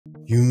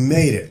You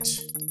made it.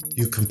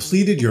 You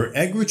completed your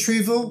egg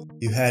retrieval,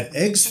 you had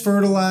eggs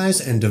fertilize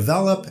and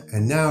develop,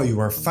 and now you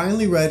are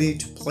finally ready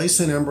to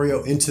place an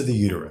embryo into the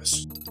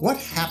uterus. What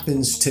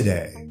happens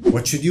today?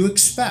 What should you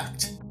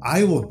expect?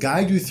 I will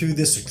guide you through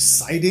this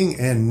exciting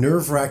and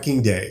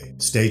nerve-wracking day.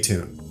 Stay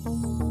tuned.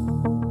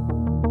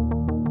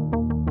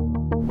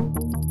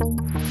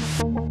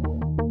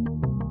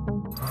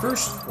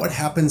 First, what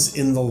happens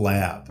in the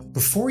lab?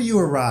 Before you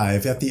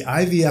arrive at the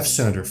IVF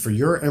center for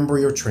your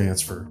embryo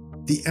transfer,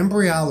 the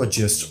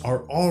embryologists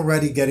are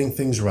already getting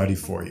things ready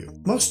for you.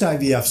 Most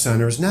IVF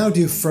centers now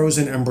do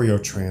frozen embryo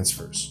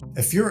transfers.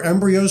 If your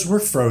embryos were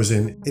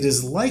frozen, it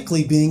is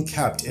likely being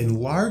kept in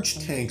large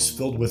tanks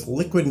filled with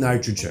liquid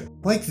nitrogen,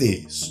 like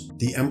these.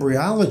 The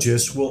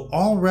embryologists will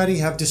already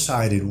have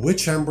decided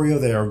which embryo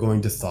they are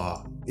going to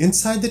thaw.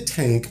 Inside the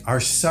tank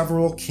are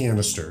several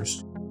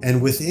canisters,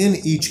 and within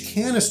each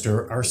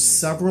canister are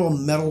several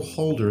metal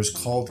holders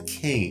called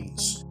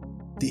canes.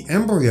 The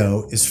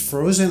embryo is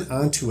frozen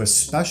onto a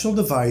special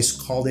device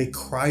called a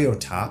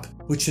cryotop,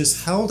 which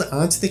is held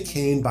onto the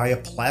cane by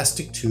a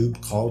plastic tube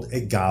called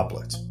a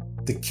goblet.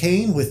 The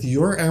cane with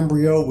your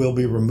embryo will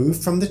be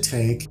removed from the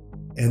tank,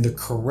 and the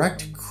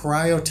correct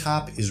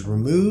cryotop is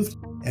removed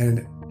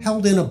and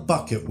held in a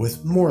bucket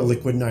with more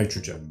liquid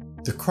nitrogen.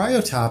 The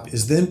cryotop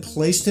is then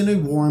placed in a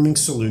warming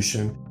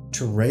solution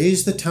to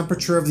raise the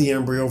temperature of the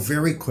embryo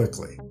very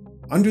quickly.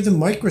 Under the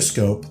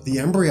microscope, the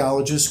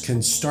embryologist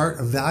can start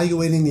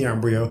evaluating the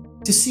embryo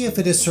to see if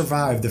it has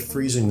survived the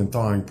freezing and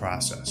thawing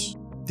process.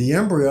 The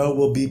embryo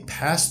will be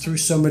passed through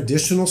some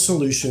additional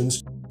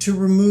solutions to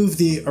remove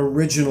the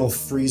original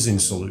freezing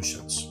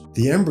solutions.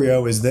 The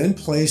embryo is then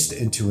placed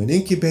into an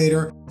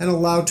incubator and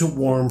allowed to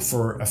warm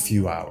for a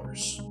few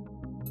hours.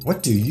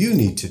 What do you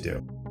need to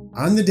do?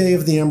 On the day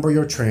of the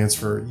embryo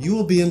transfer, you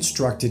will be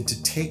instructed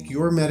to take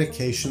your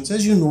medications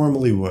as you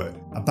normally would.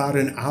 About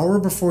an hour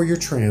before your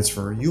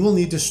transfer, you will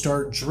need to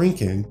start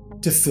drinking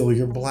to fill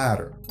your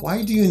bladder.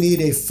 Why do you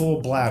need a full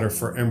bladder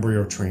for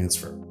embryo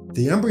transfer?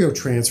 The embryo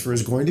transfer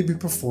is going to be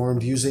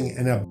performed using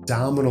an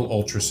abdominal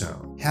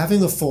ultrasound.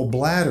 Having a full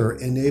bladder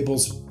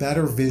enables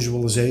better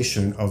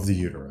visualization of the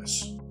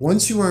uterus.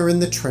 Once you are in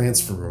the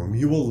transfer room,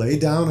 you will lay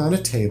down on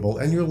a table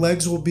and your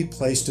legs will be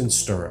placed in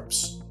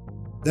stirrups.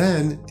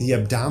 Then, the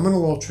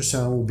abdominal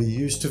ultrasound will be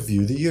used to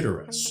view the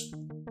uterus.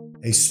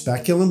 A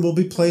speculum will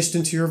be placed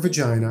into your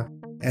vagina,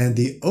 and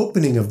the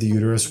opening of the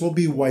uterus will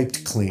be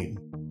wiped clean.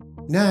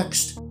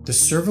 Next, the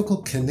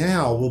cervical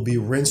canal will be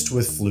rinsed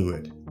with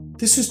fluid.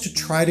 This is to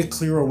try to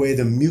clear away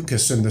the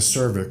mucus in the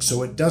cervix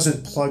so it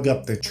doesn't plug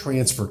up the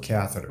transfer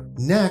catheter.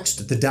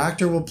 Next, the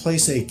doctor will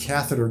place a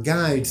catheter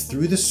guide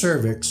through the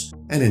cervix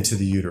and into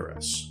the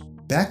uterus.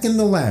 Back in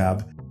the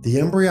lab, the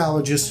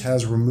embryologist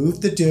has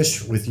removed the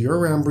dish with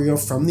your embryo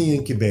from the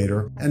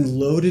incubator and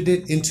loaded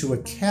it into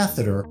a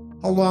catheter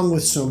along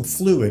with some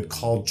fluid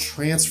called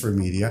transfer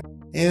media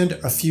and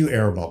a few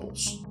air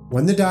bubbles.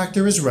 When the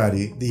doctor is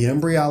ready, the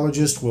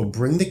embryologist will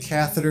bring the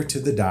catheter to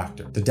the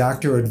doctor. The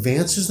doctor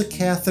advances the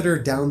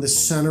catheter down the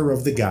center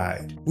of the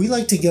guide. We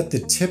like to get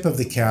the tip of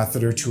the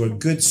catheter to a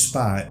good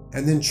spot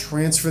and then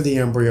transfer the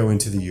embryo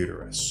into the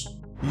uterus.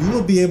 You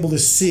will be able to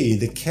see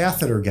the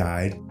catheter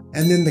guide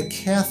and then the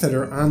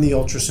catheter on the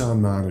ultrasound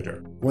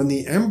monitor. When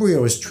the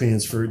embryo is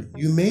transferred,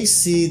 you may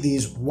see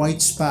these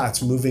white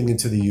spots moving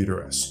into the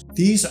uterus.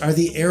 These are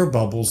the air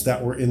bubbles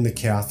that were in the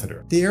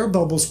catheter. The air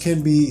bubbles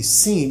can be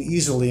seen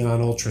easily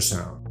on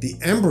ultrasound. The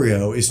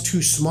embryo is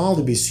too small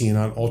to be seen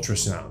on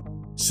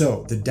ultrasound.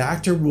 So the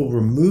doctor will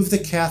remove the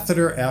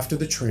catheter after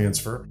the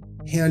transfer,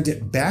 hand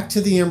it back to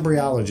the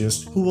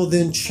embryologist, who will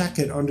then check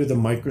it under the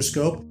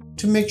microscope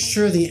to make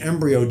sure the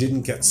embryo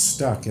didn't get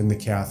stuck in the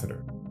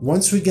catheter.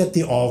 Once we get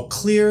the all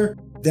clear,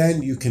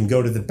 then you can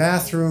go to the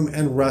bathroom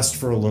and rest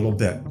for a little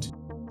bit.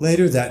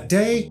 Later that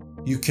day,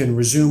 you can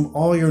resume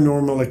all your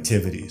normal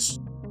activities.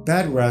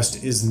 Bed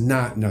rest is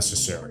not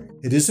necessary.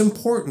 It is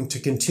important to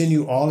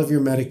continue all of your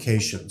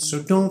medications,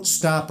 so don't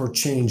stop or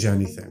change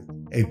anything.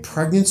 A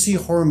pregnancy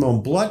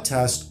hormone blood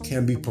test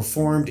can be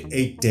performed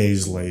 8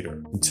 days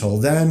later. Until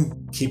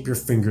then, keep your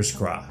fingers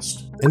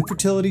crossed.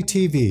 Infertility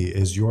TV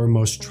is your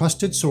most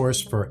trusted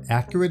source for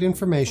accurate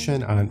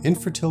information on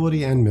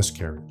infertility and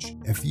miscarriage.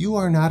 If you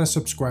are not a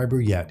subscriber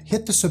yet,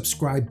 hit the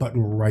subscribe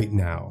button right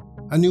now.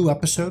 A new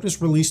episode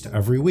is released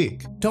every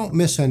week. Don't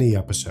miss any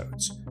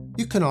episodes.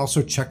 You can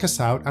also check us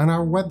out on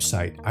our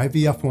website,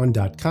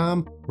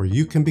 ivf1.com, where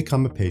you can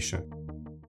become a patient.